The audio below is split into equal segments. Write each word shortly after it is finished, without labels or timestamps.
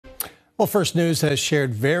Well, First News has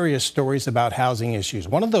shared various stories about housing issues.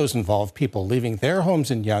 One of those involved people leaving their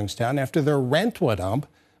homes in Youngstown after their rent went up,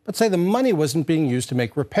 but say the money wasn't being used to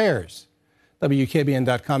make repairs.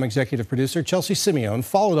 WKBN.com executive producer Chelsea Simeone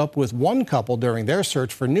followed up with one couple during their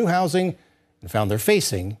search for new housing and found they're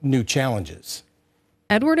facing new challenges.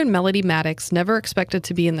 Edward and Melody Maddox never expected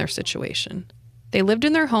to be in their situation. They lived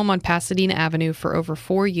in their home on Pasadena Avenue for over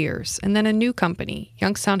 4 years, and then a new company,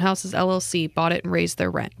 Youngstown Houses LLC, bought it and raised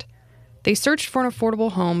their rent. They searched for an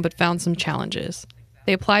affordable home but found some challenges.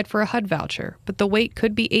 They applied for a HUD voucher, but the wait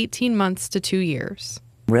could be 18 months to 2 years.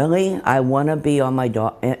 Really? I want to be on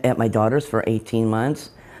at my daughter's for 18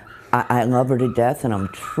 months. I love her to death and I'm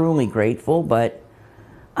truly grateful, but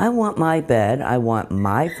I want my bed, I want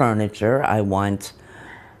my furniture, I want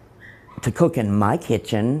to cook in my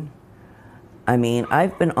kitchen. I mean,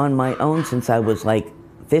 I've been on my own since I was like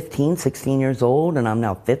 15, 16 years old, and I'm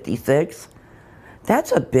now 56.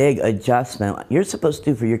 That's a big adjustment. You're supposed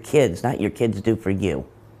to do for your kids, not your kids do for you.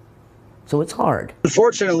 So it's hard.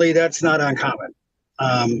 Unfortunately, that's not uncommon.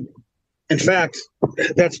 In fact,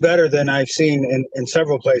 that's better than I've seen in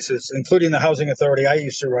several places, including the housing authority I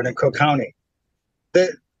used to run in Cook County.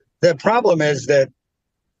 The problem is that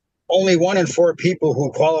only 1 in 4 people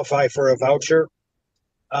who qualify for a voucher,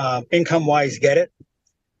 income-wise, get it.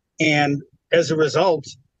 And as a result,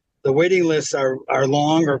 the waiting lists are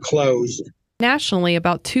long or closed. Nationally,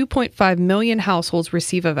 about 2.5 million households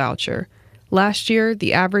receive a voucher. Last year,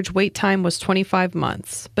 the average wait time was 25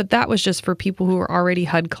 months, but that was just for people who are already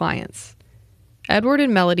HUD clients. Edward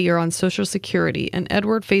and Melody are on Social Security, and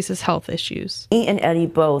Edward faces health issues. Me and Eddie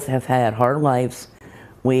both have had hard lives.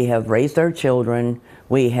 We have raised our children.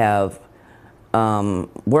 We have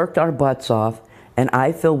worked our butts off, and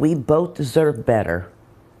I feel we both deserve better.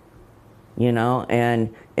 You know,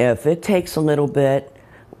 and if it takes a little bit,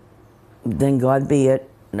 then God be it.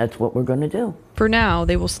 That's what we're going to do. For now,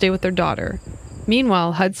 they will stay with their daughter.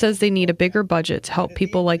 Meanwhile, HUD says they need a bigger budget to help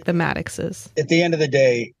people like the Maddoxes. At the end of the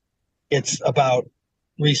day, it's about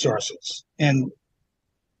resources. And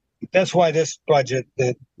that's why this budget,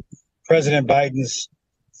 that President Biden's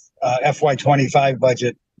FY25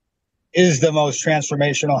 budget, is the most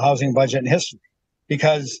transformational housing budget in history,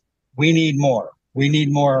 because we need more. We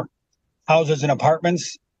need more houses and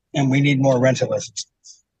apartments, and we need more rental assistance.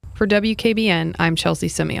 For WKBN, I'm Chelsea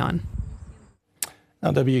Simeone.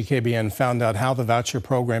 Now, WKBN found out how the voucher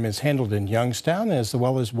program is handled in Youngstown, as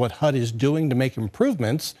well as what HUD is doing to make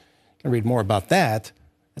improvements. You can read more about that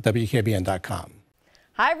at WKBN.com.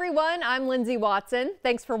 Hi, everyone. I'm Lindsay Watson.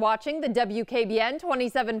 Thanks for watching the WKBN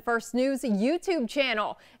 27 First News YouTube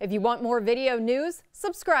channel. If you want more video news,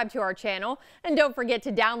 subscribe to our channel. And don't forget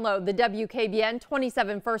to download the WKBN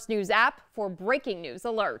 27 First News app for breaking news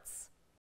alerts.